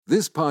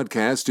This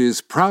podcast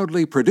is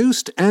proudly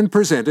produced and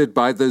presented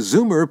by the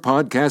Zoomer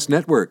Podcast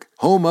Network,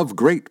 home of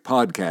great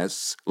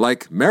podcasts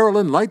like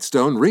Marilyn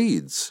Lightstone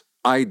Reads,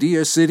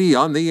 Idea City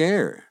on the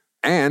Air,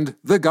 and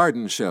The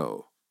Garden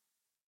Show.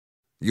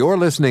 You're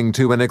listening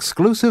to an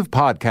exclusive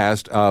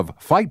podcast of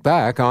Fight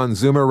Back on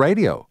Zoomer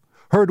Radio,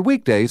 heard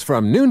weekdays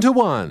from noon to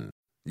 1.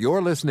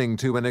 You're listening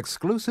to an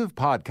exclusive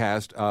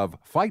podcast of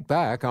Fight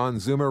Back on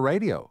Zoomer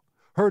Radio,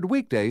 heard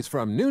weekdays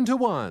from noon to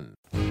 1.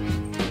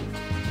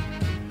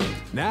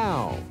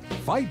 Now,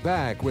 Fight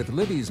Back with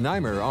Libby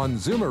Znaimer on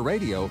Zoomer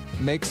Radio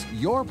makes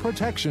your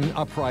protection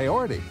a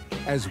priority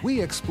as we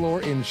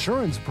explore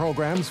insurance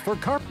programs for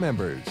CARP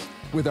members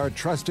with our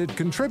trusted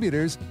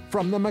contributors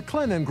from the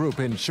McLennan Group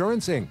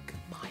Insurance, Inc.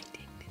 My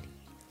dignity.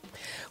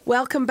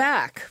 Welcome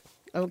back.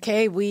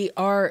 Okay, we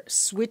are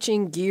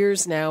switching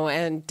gears now,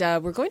 and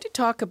we're going to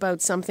talk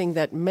about something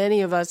that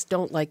many of us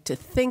don't like to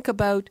think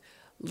about,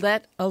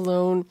 let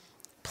alone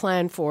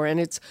plan for, and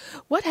it's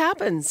what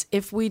happens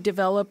if we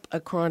develop a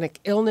chronic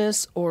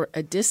illness or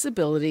a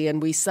disability and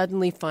we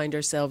suddenly find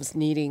ourselves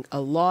needing a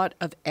lot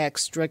of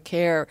extra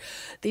care.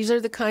 These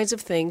are the kinds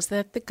of things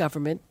that the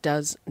government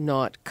does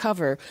not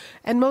cover.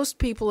 And most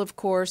people, of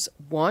course,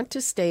 want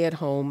to stay at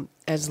home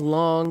as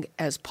long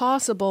as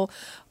possible,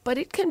 but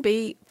it can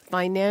be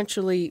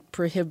financially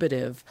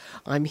prohibitive.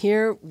 I'm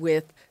here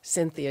with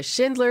Cynthia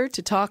Schindler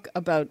to talk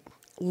about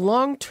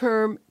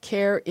long-term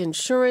care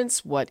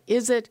insurance. What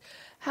is it?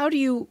 How do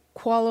you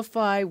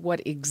qualify? What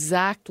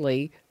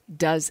exactly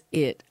does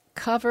it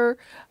cover?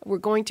 We're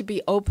going to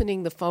be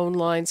opening the phone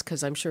lines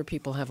because I'm sure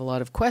people have a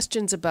lot of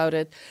questions about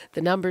it.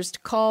 The numbers to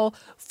call,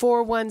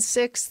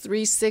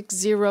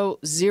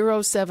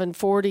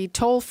 416-360-0740,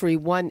 toll-free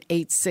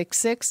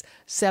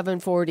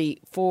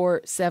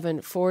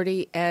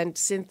 1-866-740-4740. And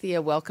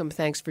Cynthia, welcome.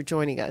 Thanks for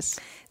joining us.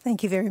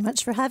 Thank you very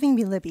much for having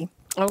me, Libby.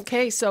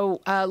 Okay,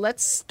 so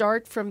let's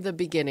start from the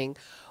beginning.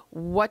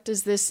 What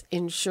does this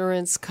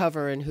insurance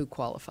cover and who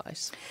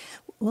qualifies?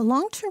 Well,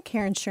 long-term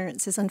care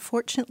insurance is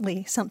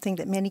unfortunately something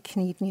that many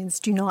Canadians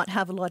do not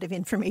have a lot of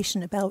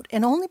information about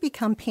and only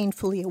become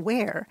painfully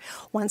aware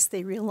once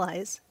they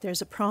realize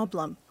there's a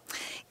problem.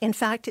 In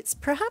fact, it's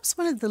perhaps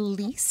one of the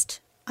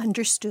least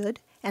understood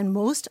and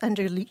most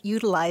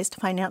underutilized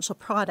financial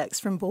products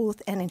from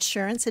both an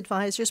insurance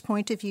advisor's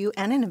point of view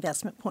and an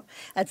investment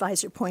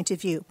advisor point of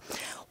view.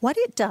 What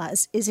it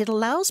does is it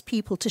allows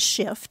people to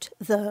shift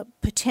the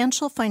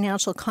potential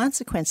financial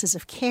consequences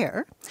of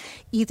care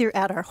either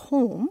at our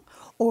home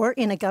or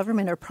in a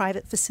government or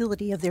private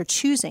facility of their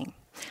choosing,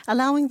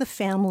 allowing the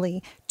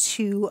family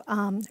to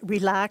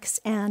relax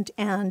and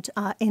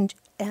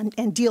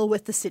deal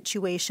with the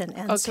situation.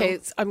 And okay,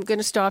 so I'm going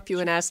to stop you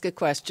and ask a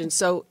question.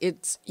 So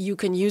you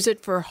can use it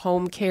for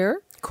home care?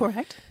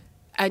 Correct.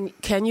 And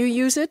can you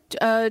use it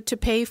to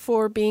pay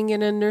for being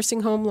in a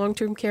nursing home,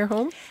 long-term care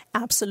home?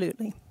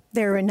 Absolutely.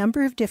 There are a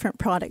number of different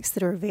products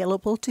that are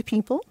available to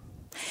people.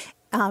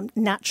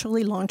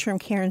 Naturally, long-term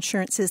care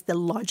insurance is the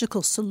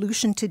logical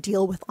solution to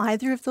deal with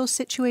either of those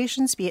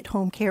situations, be it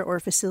home care or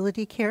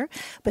facility care.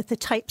 But the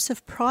types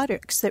of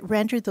products that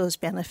render those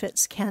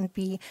benefits can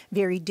be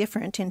very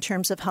different in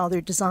terms of how they're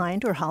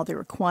designed or how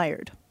they're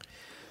acquired.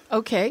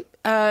 Okay.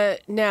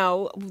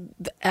 Now,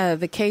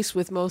 the case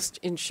with most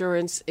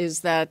insurance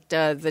is that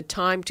the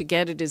time to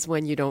get it is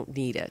when you don't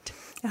need it.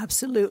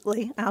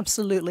 Absolutely,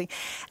 absolutely.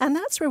 And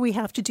that's where we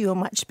have to do a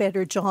much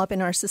better job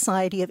in our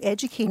society of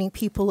educating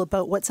people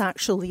about what's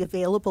actually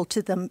available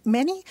to them.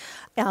 Many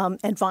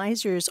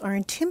advisors are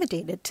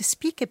intimidated to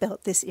speak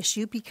about this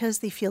issue because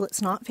they feel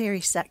it's not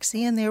very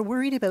sexy and they're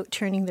worried about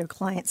turning their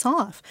clients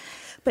off.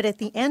 But at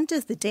the end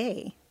of the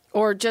day...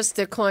 Or just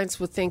their clients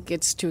would think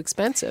it's too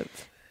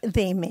expensive.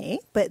 They may,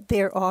 but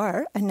there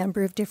are a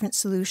number of different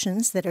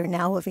solutions that are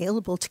now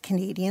available to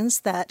Canadians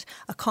that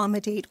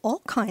accommodate all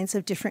kinds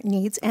of different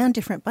needs and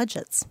different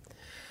budgets.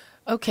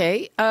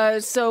 Okay,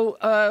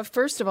 so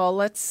first of all,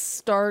 let's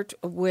start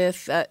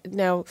with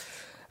now,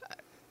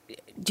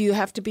 do you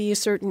have to be a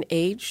certain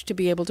age to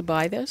be able to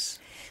buy this?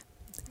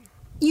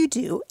 You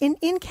do.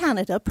 In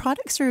Canada,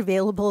 products are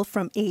available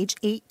from age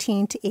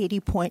 18 to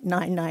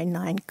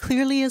 80.999.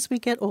 Clearly, as we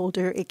get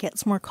older, it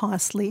gets more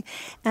costly.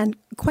 And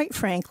quite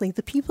frankly,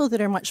 the people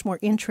that are much more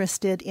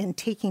interested in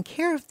taking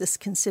care of this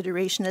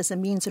consideration as a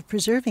means of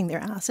preserving their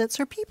assets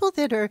are people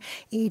that are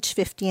age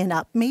 50 and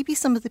up. Maybe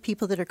some of the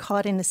people that are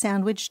caught in a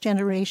sandwich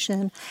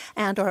generation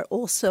and are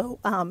also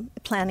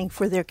planning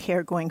for their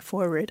care going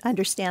forward,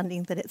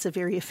 understanding that it's a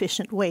very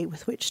efficient way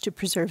with which to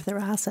preserve their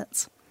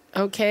assets.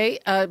 Okay,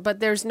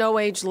 but there's no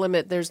age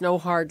limit. There's no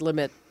hard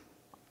limit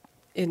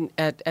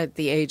at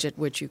the age at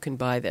which you can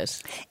buy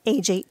this.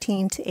 Age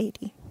 18 to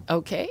 80.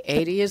 Okay,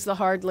 80 is the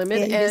hard limit.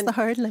 80 is the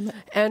hard limit.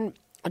 And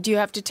do you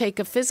have to take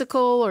a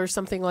physical or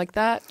something like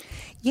that?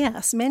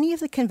 Yes, many of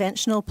the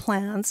conventional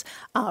plans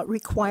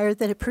require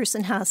that a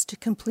person has to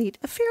complete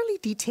a fairly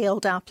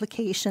detailed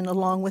application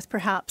along with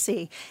perhaps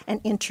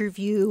an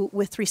interview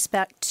with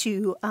respect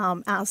to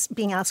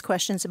being asked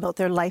questions about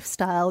their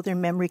lifestyle, their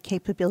memory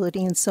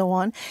capability, and so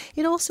on.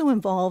 It also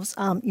involves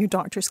your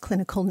doctor's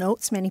clinical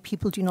notes. Many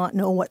people do not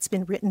know what's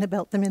been written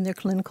about them in their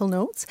clinical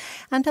notes.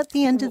 And at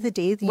the end of the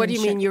day, what do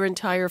you mean, your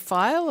entire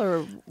file?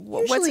 Or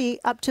usually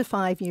up to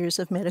 5 years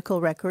of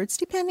medical records,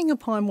 depending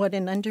upon what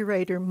an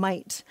underwriter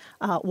might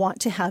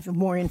want to have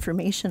more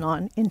information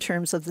on in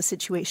terms of the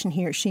situation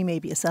he or she may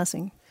be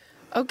assessing.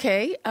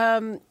 Okay.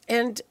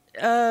 And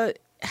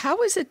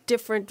how is it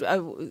different?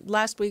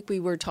 Last week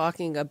we were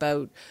talking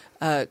about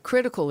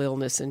critical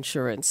illness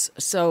insurance.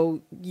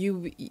 So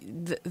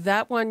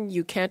that one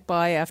you can't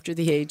buy after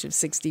the age of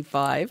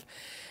 65,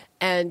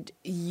 and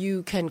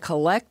you can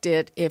collect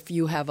it if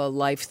you have a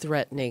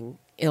life-threatening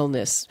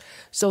illness.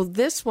 So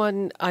this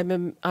one,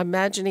 I'm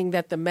imagining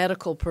that the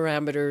medical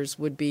parameters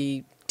would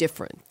be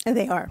different.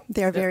 They are.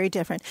 They're very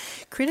different.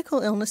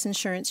 Critical illness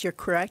insurance, you're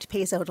correct,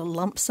 pays out a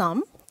lump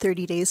sum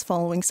 30 days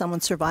following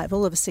someone's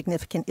survival of a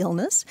significant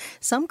illness.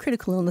 Some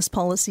critical illness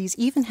policies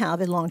even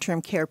have a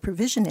long-term care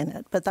provision in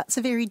it, but that's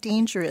a very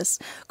dangerous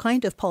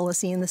kind of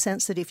policy in the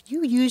sense that if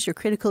you use your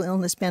critical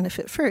illness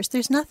benefit first,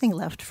 there's nothing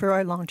left for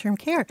our long-term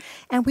care.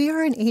 And we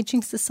are an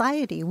aging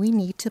society. We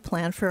need to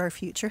plan for our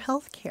future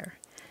health care.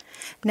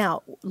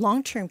 Now,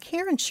 long-term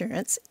care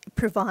insurance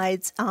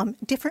provides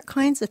different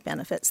kinds of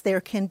benefits. There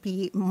can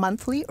be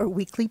monthly or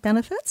weekly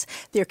benefits.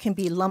 There can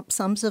be lump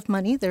sums of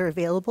money that are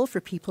available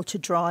for people to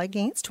draw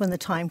against when the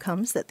time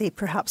comes that they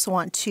perhaps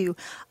want to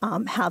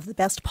have the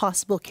best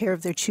possible care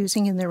of their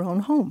choosing in their own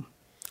home.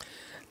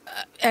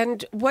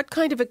 And what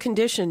kind of a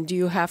condition do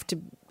you have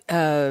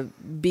to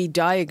be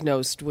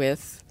diagnosed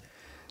with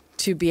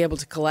to be able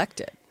to collect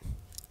it?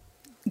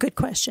 Good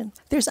question.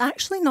 There's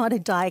actually not a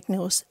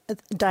diagnosis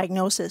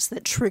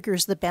that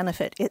triggers the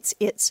benefit.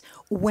 It's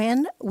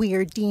when we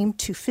are deemed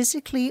to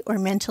physically or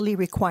mentally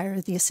require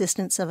the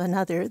assistance of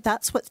another,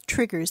 that's what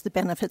triggers the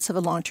benefits of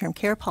a long-term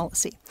care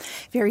policy.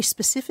 Very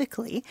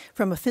specifically,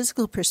 from a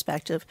physical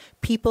perspective,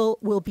 people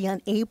will be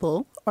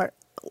unable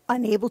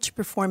to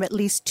perform at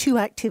least 2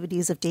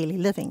 activities of daily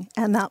living,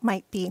 and that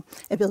might be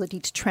ability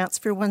to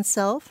transfer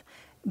oneself,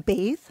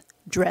 bathe,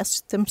 dress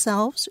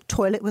themselves,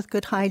 toilet with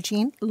good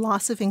hygiene,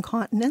 loss of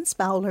incontinence,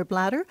 bowel or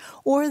bladder,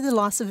 or the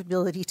loss of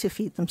ability to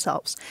feed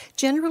themselves.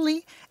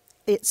 Generally,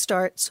 it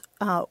starts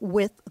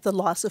with the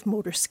loss of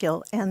motor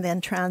skill and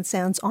then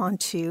transcends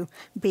onto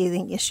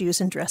bathing issues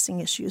and dressing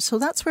issues. So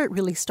that's where it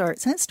really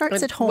starts. And it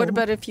starts at home. What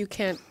about if you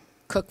can't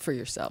cook for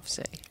yourself,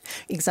 say?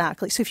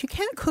 Exactly. So if you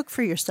can't cook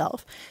for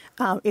yourself,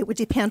 it would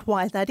depend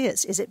why that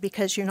is. Is it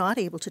because you're not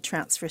able to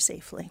transfer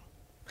safely?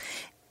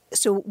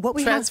 So what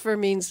we transfer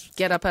means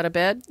get up out of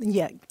bed?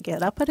 Yeah,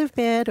 get up out of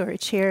bed or a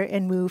chair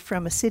and move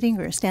from a sitting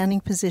or a standing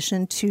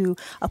position to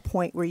a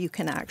point where you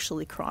can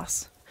actually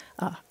cross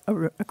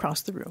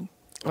across the room.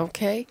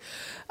 Okay.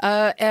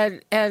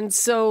 And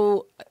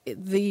so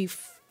the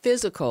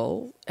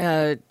physical,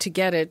 to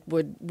get it,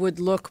 would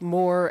look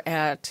more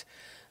at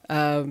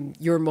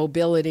your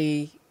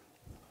mobility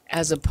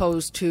as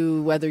opposed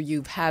to whether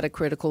you've had a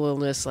critical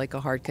illness like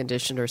a heart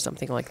condition or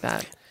something like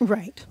that.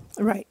 Right.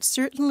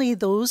 Certainly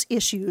those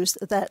issues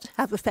that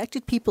have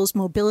affected people's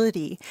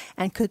mobility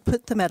and could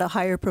put them at a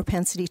higher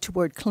propensity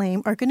toward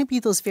claim are going to be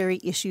those very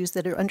issues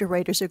that our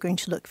underwriters are going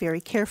to look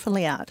very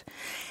carefully at.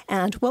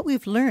 And what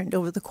we've learned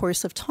over the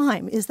course of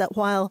time is that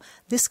while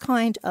this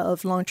kind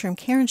of long-term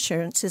care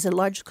insurance is a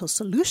logical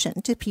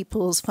solution to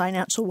people's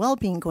financial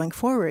well-being going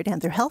forward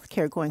and their health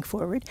care going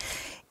forward,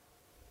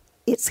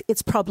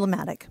 it's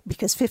problematic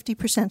because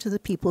 50% of the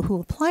people who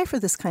apply for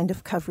this kind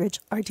of coverage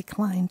are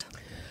declined.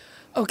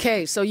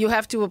 Okay, so you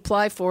have to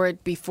apply for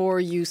it before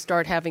you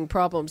start having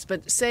problems.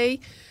 But say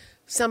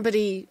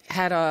somebody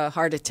had a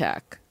heart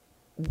attack,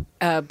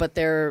 but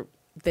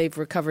they've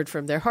recovered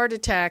from their heart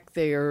attack,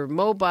 they're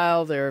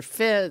mobile, they're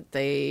fit,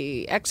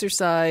 they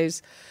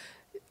exercise.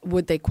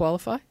 Would they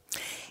qualify?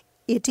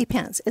 It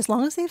depends. As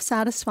long as they've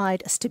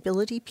satisfied a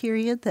stability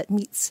period that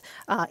meets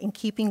in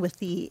keeping with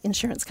the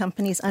insurance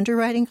company's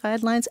underwriting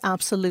guidelines,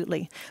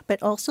 absolutely.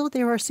 But also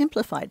there are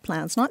simplified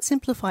plans, not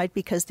simplified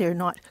because they're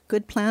not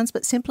good plans,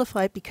 but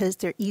simplified because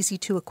they're easy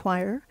to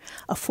acquire,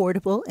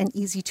 affordable, and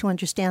easy to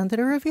understand that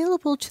are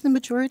available to the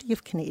majority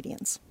of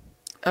Canadians.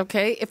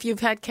 Okay. If you've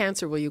had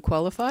cancer, will you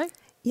qualify?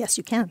 Yes,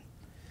 you can.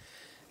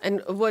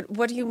 And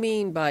what do you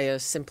mean by a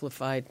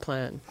simplified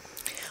plan?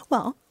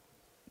 Well,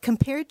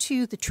 compared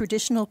to the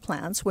traditional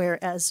plans, where,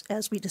 as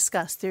we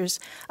discussed, there's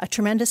a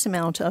tremendous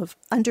amount of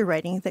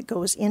underwriting that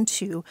goes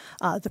into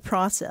the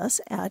process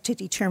to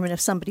determine if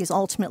somebody is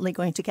ultimately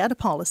going to get a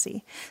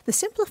policy, the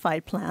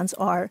simplified plans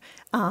are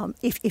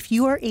if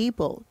you are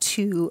able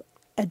to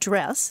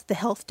address the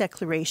health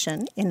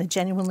declaration in a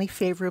genuinely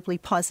favorably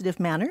positive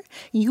manner,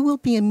 you will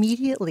be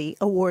immediately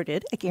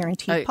awarded a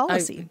guaranteed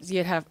policy.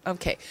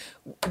 Okay.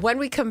 When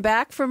we come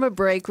back from a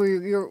break,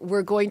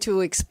 we're going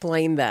to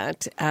explain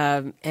that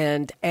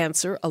and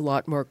answer a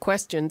lot more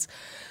questions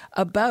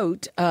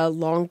about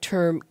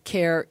long-term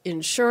care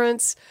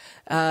insurance.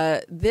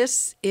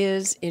 This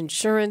is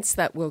insurance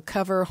that will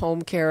cover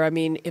home care. I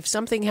mean, if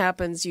something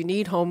happens, you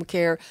need home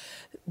care,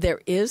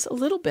 there is a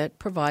little bit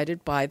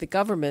provided by the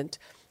government.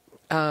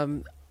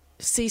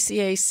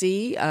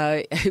 CCAC,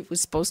 it was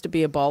supposed to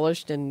be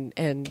abolished and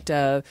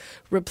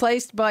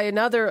replaced by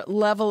another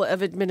level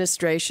of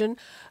administration.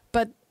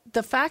 But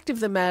the fact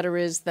of the matter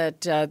is that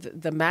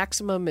the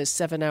maximum is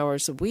 7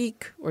 hours a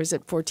week, or is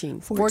it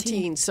 14?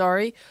 14,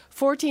 sorry.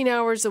 14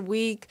 hours a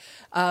week.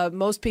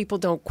 Most people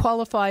don't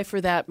qualify for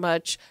that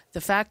much.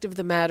 The fact of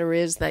the matter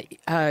is that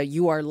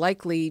you are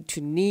likely to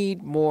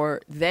need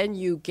more than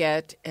you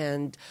get.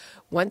 And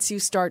once you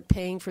start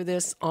paying for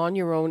this on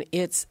your own,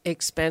 it's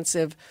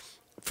expensive.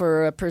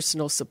 For a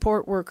personal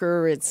support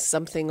worker, it's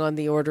something on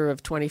the order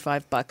of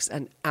 $25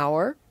 an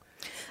hour.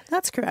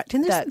 That's correct.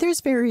 And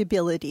there's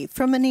variability.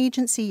 From an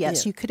agency,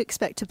 yes, you could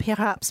expect to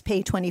perhaps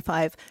pay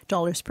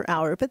 $25 per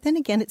hour. But then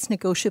again, it's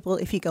negotiable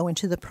if you go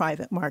into the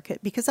private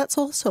market, because that's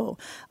also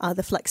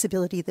the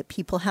flexibility that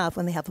people have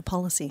when they have a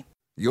policy.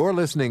 You're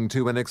listening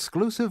to an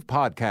exclusive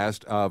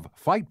podcast of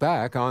Fight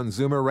Back on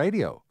Zoomer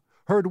Radio.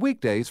 Heard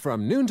weekdays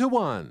from noon to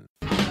 1.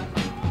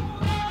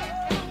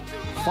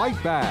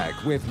 Fight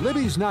Back with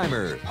Libby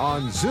Znaimer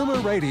on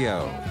Zoomer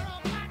Radio.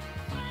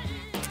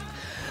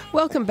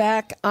 Welcome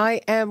back.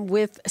 I am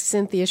with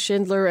Cynthia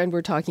Schindler, and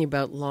we're talking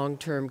about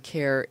long-term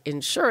care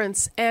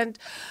insurance. And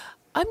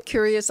I'm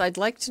curious, I'd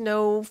like to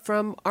know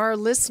from our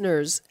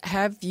listeners,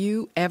 have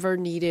you ever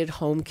needed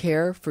home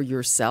care for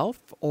yourself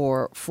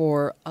or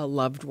for a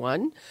loved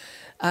one?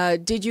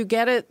 Did you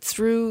get it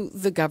through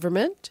the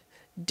government?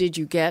 Did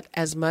you get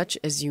as much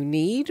as you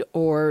need,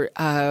 or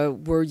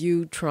were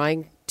you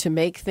trying to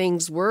make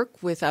things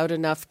work without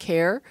enough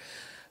care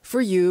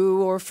for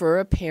you or for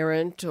a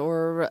parent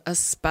or a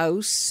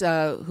spouse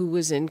who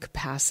was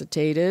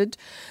incapacitated?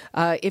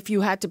 If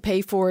you had to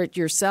pay for it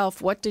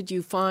yourself, what did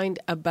you find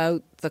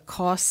about the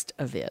cost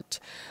of it?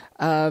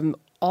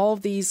 All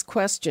these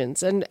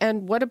questions.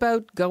 And what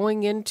about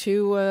going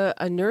into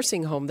a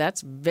nursing home?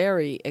 That's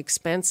very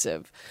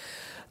expensive.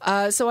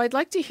 So I'd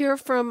like to hear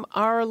from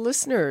our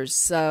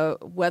listeners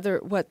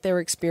what their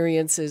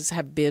experiences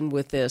have been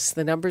with this.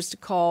 The numbers to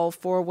call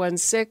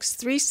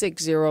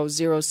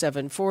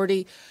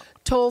 416-360-0740,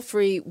 toll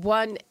free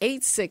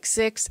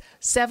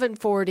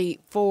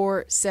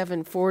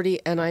 1-866-740-4740.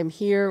 And I'm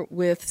here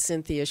with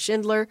Cynthia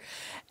Schindler.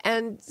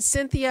 And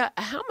Cynthia,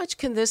 how much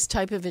can this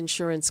type of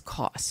insurance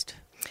cost?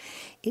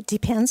 It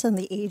depends on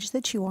the age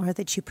that you are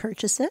that you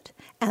purchase it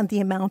and the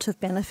amount of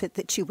benefit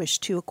that you wish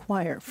to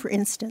acquire. For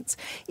instance,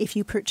 if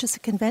you purchase a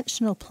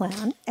conventional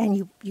plan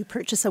and you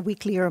purchase a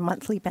weekly or a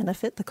monthly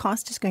benefit, the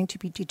cost is going to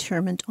be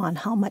determined on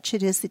how much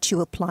it is that you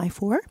apply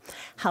for,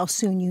 how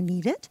soon you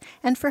need it,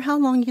 and for how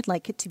long you'd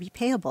like it to be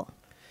payable.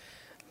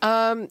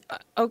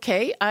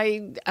 Okay,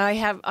 I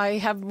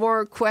have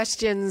more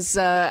questions.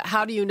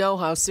 How do you know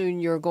how soon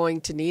you're going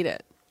to need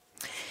it?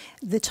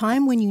 The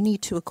time when you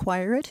need to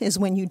acquire it is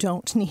when you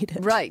don't need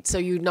it. Right. So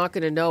you're not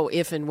going to know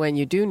if and when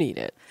you do need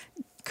it.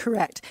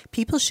 Correct.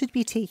 People should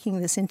be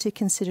taking this into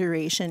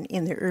consideration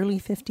in their early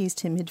 50s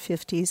to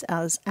mid-50s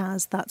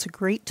as that's a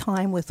great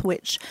time with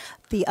which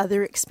the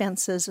other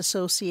expenses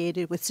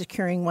associated with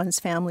securing one's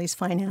family's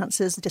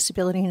finances,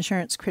 disability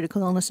insurance,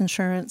 critical illness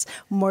insurance,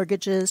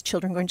 mortgages,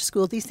 children going to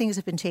school, these things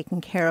have been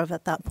taken care of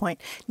at that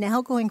point.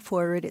 Now going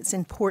forward, it's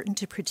important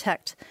to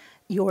protect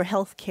your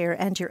health care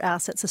and your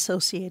assets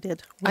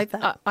associated with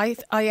that.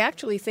 I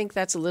actually think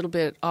that's a little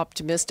bit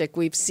optimistic.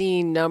 We've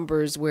seen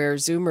numbers where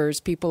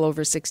Zoomers, people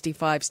over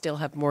 65, still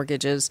have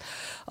mortgages.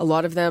 A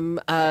lot of them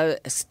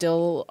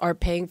still are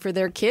paying for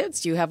their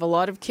kids. You have a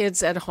lot of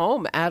kids at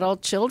home,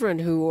 adult children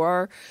who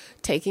are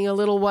taking a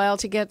little while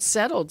to get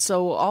settled.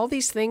 So all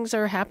these things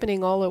are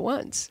happening all at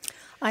once.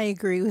 I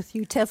agree with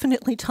you.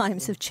 Definitely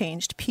times have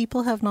changed.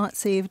 People have not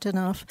saved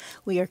enough.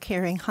 We are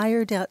carrying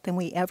higher debt than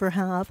we ever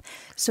have.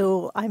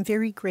 So I'm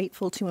very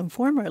grateful to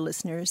inform our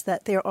listeners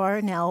that there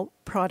are now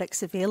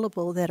products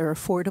available that are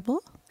affordable,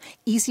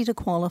 easy to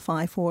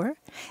qualify for,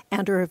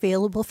 and are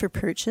available for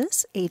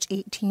purchase age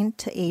 18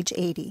 to age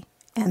 80.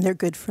 And they're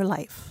good for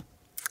life.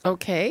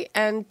 Okay,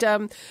 and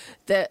the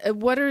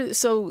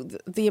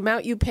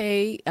amount you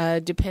pay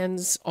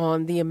depends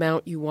on the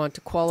amount you want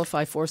to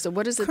qualify for. So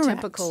what is a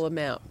typical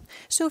amount?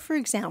 So, for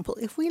example,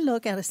 if we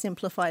look at a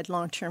simplified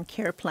long-term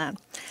care plan,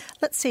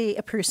 let's say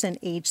a person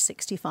age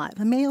 65,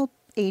 a male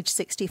age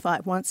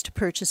 65 wants to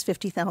purchase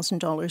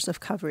 $50,000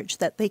 of coverage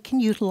that they can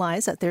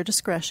utilize at their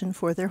discretion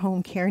for their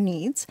home care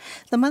needs.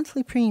 The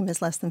monthly premium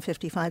is less than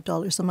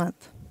 $55 a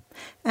month,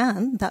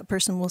 and that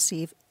person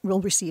will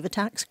receive a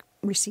tax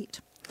receipt.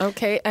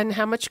 Okay, and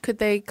how much could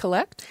they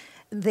collect?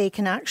 They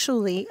can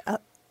actually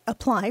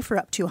apply for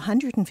up to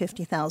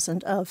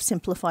 $150,000 of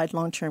simplified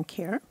long-term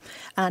care.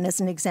 And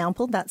as an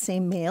example, that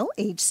same male,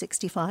 age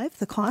 65,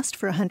 the cost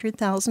for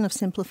 $100,000 of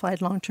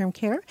simplified long-term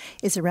care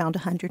is around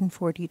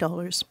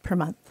 $140 per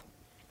month.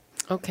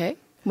 Okay.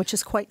 Which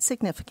is quite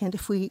significant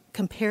if we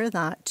compare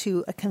that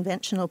to a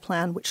conventional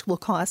plan, which will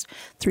cost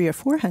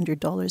 $300 or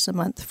 $400 a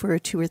month for a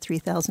 $2,000 or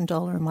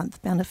 $3,000 a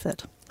month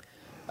benefit.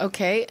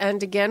 Okay,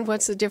 and again,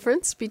 what's the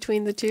difference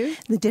between the two?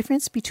 The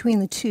difference between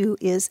the two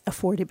is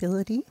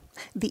affordability,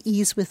 the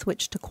ease with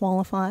which to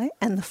qualify,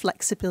 and the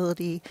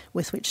flexibility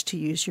with which to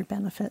use your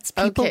benefits.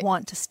 People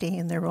want to stay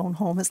in their own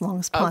home as long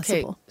as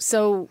possible. Okay,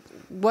 so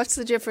what's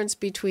the difference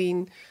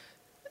between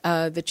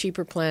the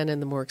cheaper plan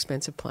and the more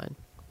expensive plan?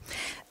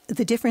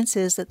 The difference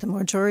is that the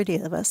majority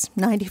of us,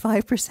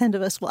 95%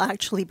 of us, will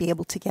actually be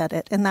able to get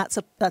it. And that's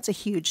a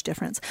huge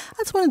difference.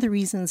 That's one of the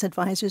reasons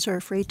advisors are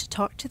afraid to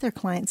talk to their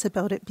clients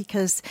about it,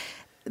 because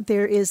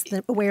there is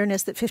the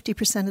awareness that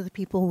 50% of the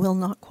people will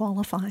not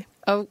qualify.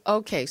 Oh,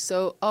 okay.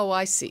 So,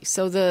 I see.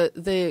 So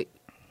the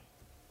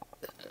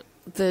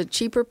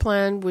cheaper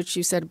plan, which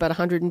you said about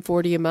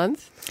 $140 a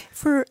month?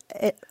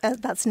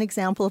 That's an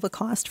example of a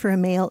cost for a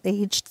male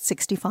aged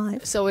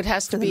 65. So it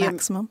has to be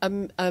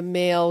a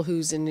male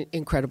who's in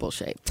incredible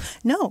shape?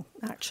 No,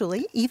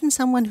 actually. Even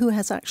someone who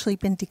has actually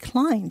been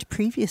declined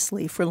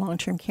previously for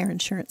long-term care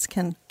insurance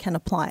can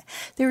apply.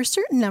 There are a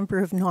certain number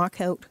of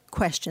knockout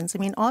questions. I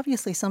mean,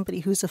 obviously somebody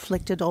who's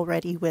afflicted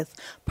already with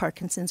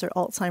Parkinson's or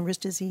Alzheimer's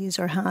disease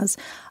or has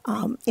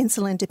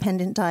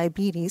insulin-dependent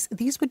diabetes,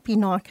 these would be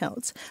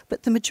knockouts.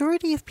 But the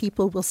majority of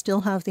people will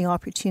still have the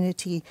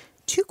opportunity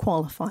to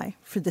qualify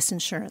for this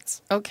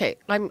insurance. Okay,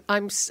 I'm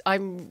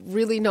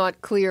really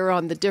not clear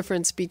on the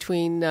difference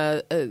between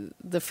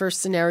the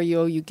first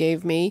scenario you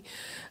gave me,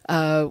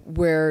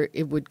 where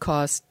it would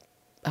cost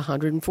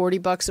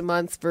 $140 a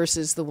month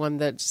versus the one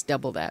that's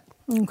double that.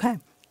 Okay.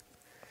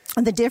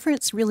 And the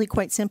difference really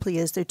quite simply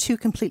is they're two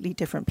completely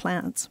different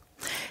plans.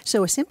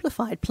 So a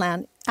simplified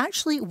plan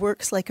actually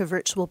works like a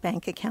virtual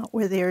bank account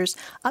where there's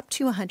up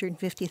to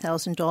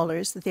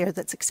 $150,000 there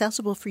that's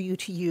accessible for you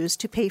to use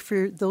to pay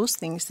for those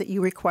things that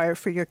you require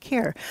for your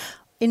care.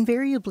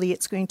 Invariably,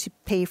 it's going to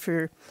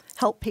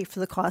help pay for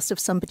the cost of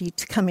somebody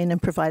to come in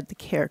and provide the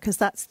care, because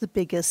that's the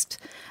biggest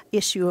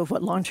issue of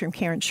what long-term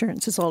care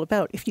insurance is all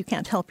about. If you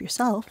can't help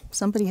yourself,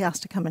 somebody has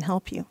to come and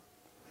help you.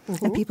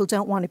 Mm-hmm. And people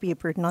don't want to be a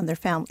burden on their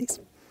families.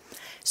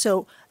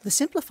 So the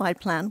simplified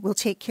plan will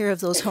take care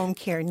of those home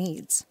care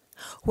needs,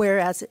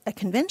 whereas a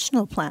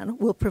conventional plan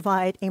will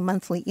provide a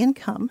monthly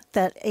income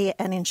that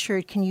an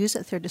insured can use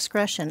at their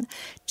discretion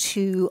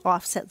to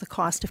offset the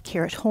cost of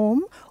care at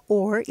home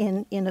or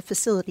in a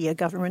facility, a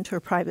government or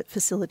private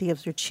facility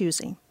of their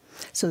choosing.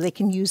 So they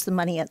can use the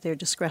money at their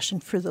discretion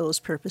for those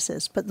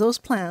purposes. But those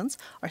plans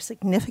are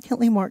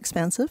significantly more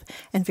expensive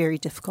and very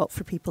difficult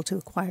for people to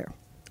acquire.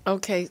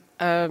 Okay.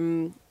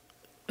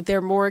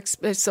 They're more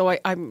expensive. So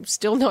I'm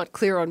still not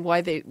clear on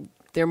why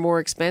they're more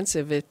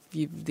expensive if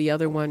the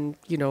other one,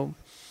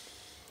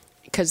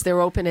 because they're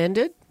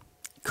open-ended?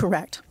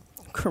 Correct.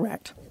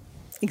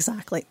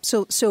 Exactly.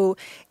 So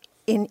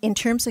in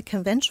terms of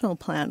conventional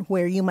plan,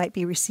 where you might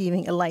be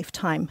receiving a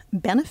lifetime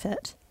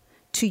benefit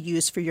to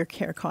use for your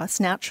care costs,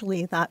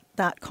 naturally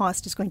that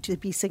cost is going to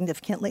be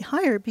significantly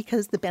higher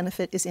because the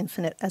benefit is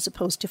infinite as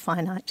opposed to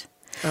finite.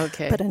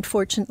 Okay. But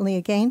unfortunately,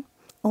 again,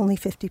 only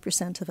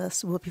 50% of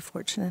us will be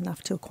fortunate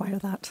enough to acquire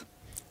that.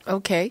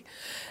 Okay.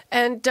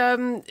 And,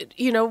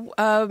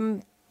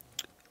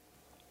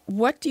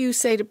 what do you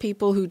say to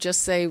people who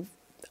just say,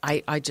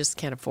 I just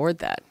can't afford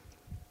that?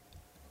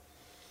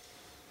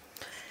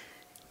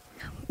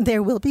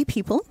 There will be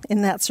people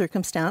in that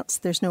circumstance,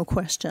 there's no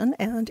question,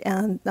 and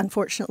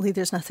unfortunately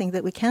there's nothing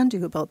that we can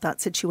do about that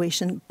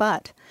situation.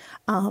 But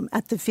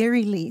at the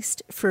very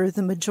least, for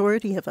the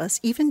majority of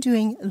us, even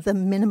doing the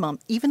minimum,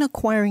 even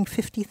acquiring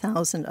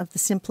 $50,000 of the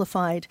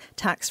simplified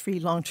tax-free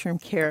long-term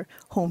care,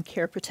 home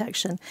care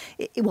protection,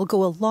 it will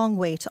go a long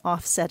way to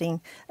offsetting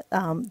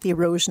the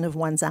erosion of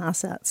one's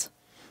assets.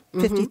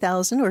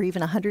 $50,000 or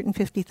even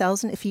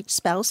 $150,000 if each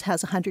spouse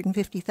has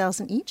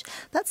 $150,000 each.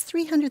 That's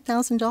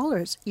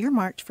 $300,000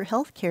 earmarked for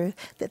health care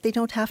that they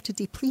don't have to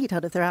deplete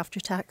out of their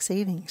after-tax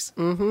savings.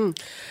 Mm-hmm.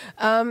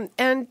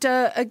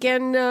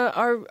 Again,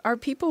 are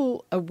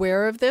people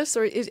aware of this?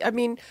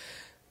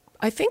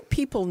 I think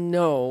people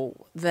know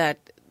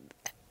that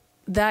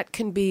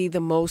can be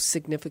the most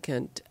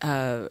significant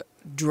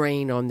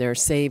drain on their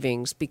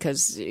savings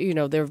because,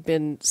 there have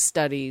been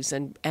studies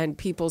and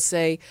people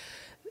say,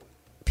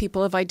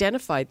 people have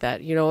identified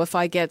that, if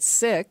I get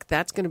sick,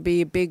 that's going to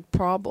be a big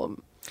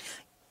problem.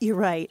 You're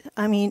right.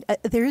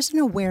 There is an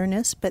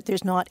awareness, but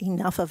there's not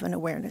enough of an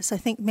awareness. I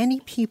think many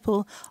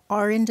people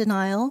are in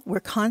denial. We're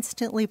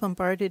constantly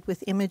bombarded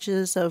with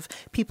images of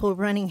people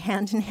running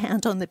hand in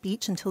hand on the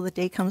beach until the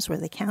day comes where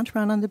they can't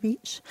run on the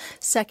beach.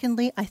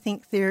 Secondly, I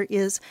think there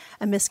is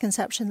a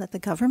misconception that the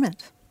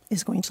government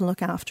is going to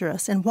look after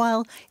us. And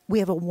while we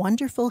have a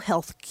wonderful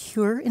health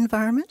cure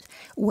environment,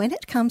 when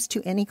it comes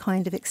to any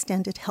kind of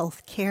extended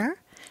health care,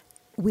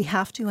 we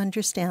have to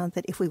understand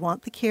that if we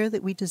want the care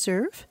that we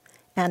deserve,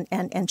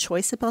 and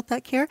choice about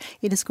that care,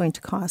 it is going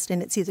to cost.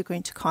 And it's either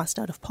going to cost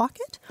out of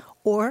pocket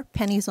or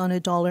pennies on a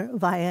dollar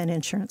via an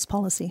insurance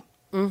policy.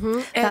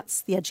 Mm-hmm.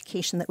 That's the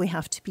education that we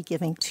have to be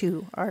giving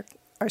to our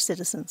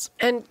citizens.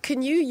 And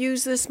can you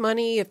use this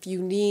money if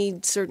you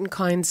need certain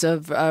kinds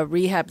of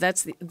rehab?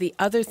 That's the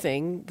other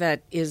thing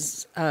that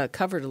is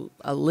covered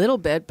a little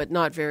bit, but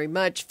not very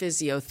much.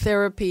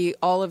 Physiotherapy,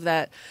 all of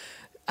that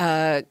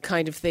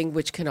kind of thing,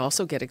 which can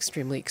also get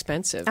extremely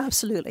expensive.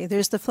 Absolutely.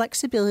 There's the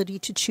flexibility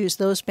to choose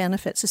those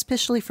benefits,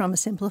 especially from a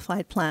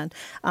simplified plan.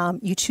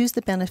 You choose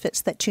the benefits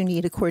that you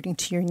need according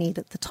to your need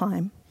at the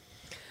time.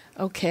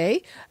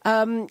 Okay.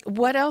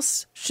 What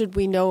else should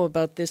we know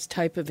about this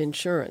type of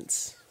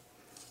insurance?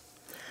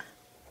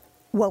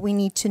 What we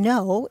need to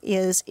know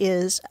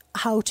is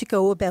how to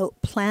go about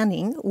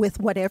planning with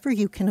whatever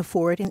you can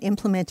afford and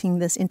implementing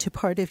this into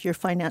part of your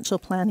financial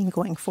planning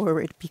going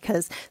forward.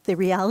 Because the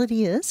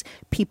reality is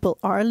people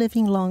are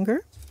living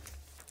longer.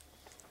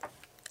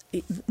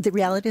 The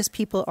reality is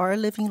people are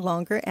living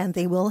longer and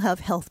they will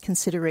have health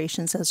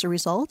considerations as a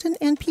result.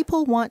 And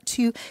people want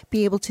to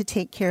be able to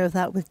take care of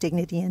that with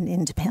dignity and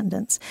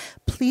independence.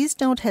 Please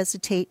don't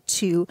hesitate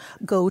to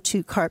go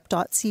to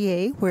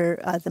carp.ca, where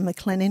the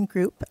McLennan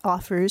Group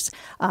offers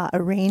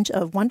a range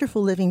of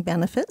wonderful living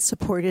benefits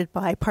supported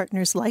by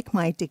partners like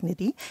My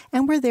Dignity.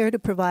 And we're there to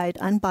provide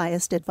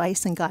unbiased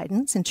advice and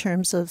guidance in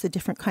terms of the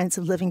different kinds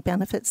of living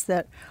benefits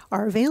that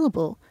are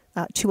available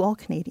to all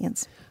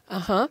Canadians.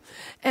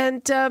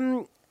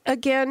 And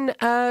again,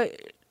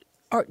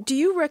 do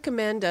you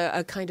recommend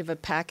a kind of a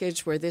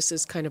package where this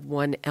is kind of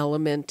one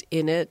element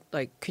in it?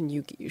 Like,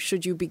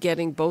 should you be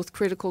getting both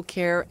critical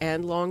care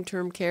and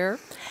long-term care?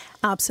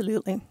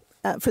 Absolutely.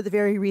 For the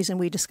very reason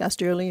we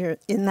discussed earlier,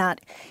 in that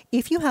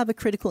if you have a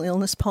critical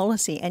illness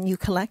policy and you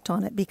collect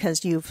on it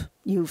because you've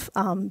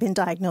been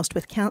diagnosed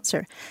with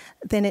cancer,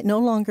 then it no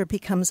longer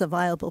becomes a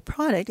viable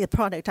product. The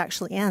product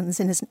actually ends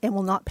and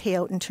will not pay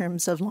out in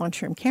terms of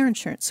long-term care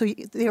insurance. So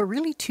they are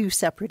really two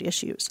separate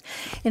issues.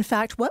 In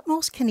fact, what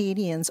most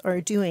Canadians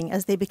are doing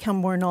as they become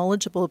more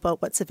knowledgeable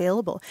about what's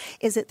available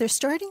is that they're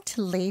starting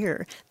to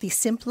layer the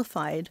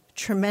simplified,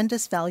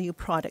 tremendous value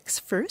products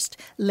first,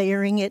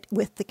 layering it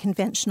with the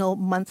conventional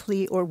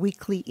monthly or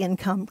weekly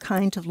income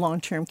kind of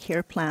long-term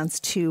care plans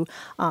to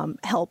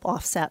help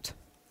offset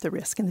the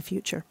risk in the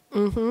future.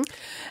 Mm-hmm.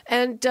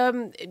 And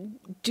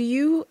do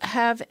you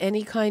have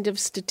any kind of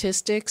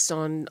statistics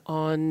on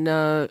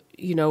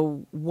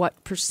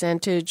what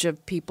percentage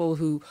of people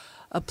who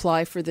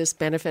apply for this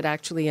benefit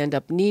actually end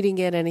up needing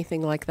it,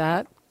 anything like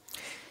that?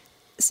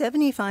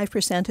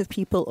 75% of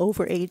people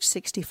over age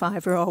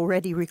 65 are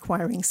already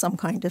requiring some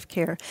kind of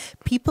care.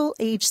 People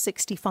age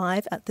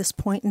 65 at this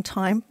point in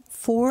time,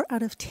 4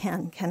 out of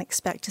 10 can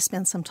expect to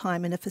spend some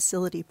time in a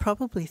facility,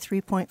 probably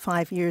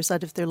 3.5 years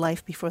out of their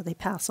life before they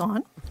pass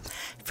on.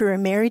 For a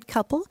married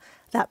couple,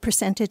 that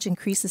percentage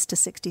increases to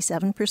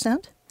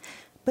 67%.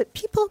 But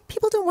people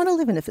don't want to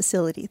live in a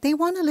facility. They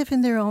want to live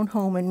in their own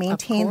home and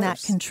maintain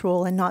that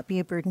control and not be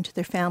a burden to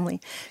their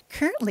family.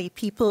 Currently,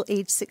 people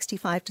aged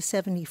 65 to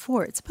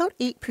 74, it's about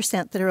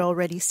 8% that are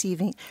already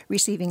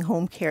receiving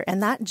home care.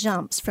 And that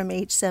jumps from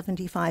age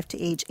 75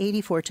 to age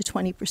 84 to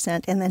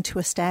 20%, and then to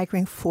a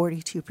staggering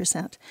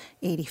 42%,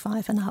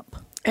 85 and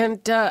up.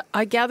 And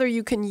I gather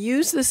you can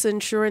use this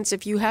insurance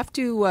if you have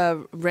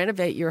to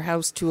renovate your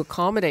house to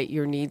accommodate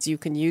your needs. You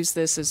can use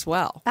this as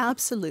well.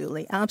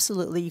 Absolutely.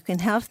 Absolutely. You can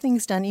have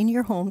things done in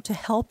your home to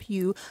help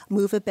you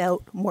move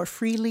about more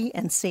freely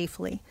and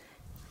safely.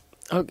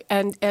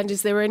 And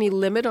is there any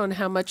limit on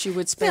how much you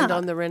would spend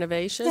on the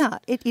renovation? Yeah,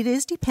 it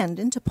is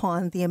dependent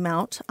upon the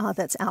amount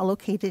that's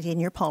allocated in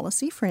your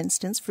policy. For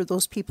instance, for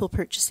those people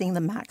purchasing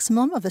the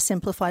maximum of a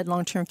simplified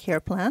long-term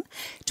care plan,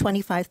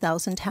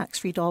 $25,000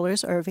 tax-free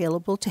dollars are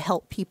available to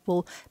help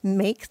people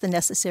make the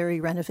necessary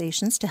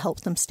renovations to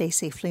help them stay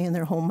safely in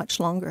their home much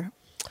longer.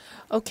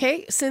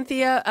 Okay,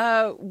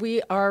 Cynthia,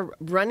 we are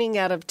running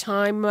out of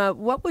time.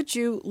 What would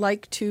you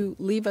like to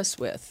leave us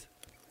with?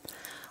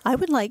 I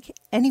would like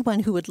anyone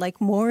who would like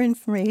more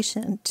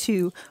information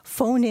to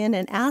phone in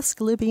and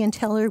ask Libby and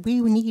tell her we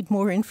need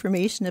more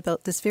information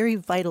about this very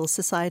vital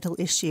societal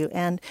issue.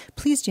 And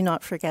please do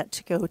not forget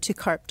to go to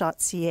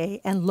carp.ca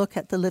and look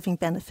at the living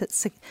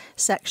benefits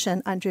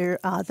section under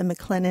the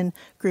McLennan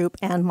Group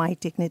and My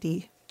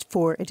Dignity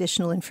for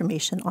additional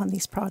information on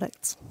these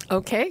products.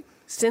 Okay.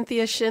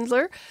 Cynthia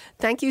Schindler,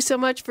 thank you so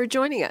much for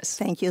joining us.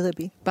 Thank you,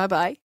 Libby.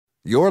 Bye-bye.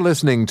 You're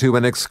listening to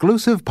an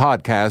exclusive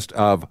podcast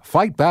of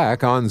Fight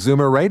Back on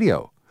Zoomer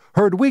Radio,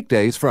 heard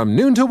weekdays from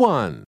noon to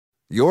 1.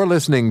 You're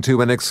listening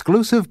to an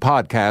exclusive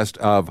podcast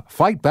of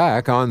Fight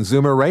Back on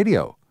Zoomer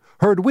Radio,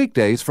 heard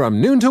weekdays from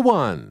noon to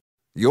 1.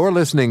 You're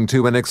listening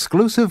to an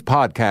exclusive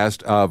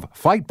podcast of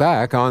Fight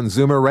Back on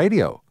Zoomer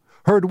Radio,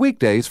 heard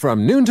weekdays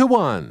from noon to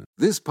 1.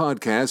 This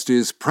podcast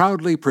is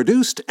proudly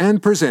produced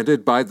and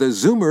presented by the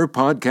Zoomer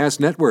Podcast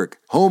Network,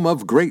 home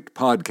of great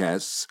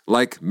podcasts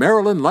like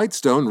Marilyn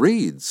Lightstone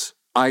Reads,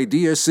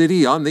 Idea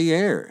City on the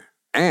Air,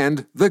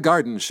 and The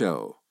Garden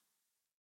Show.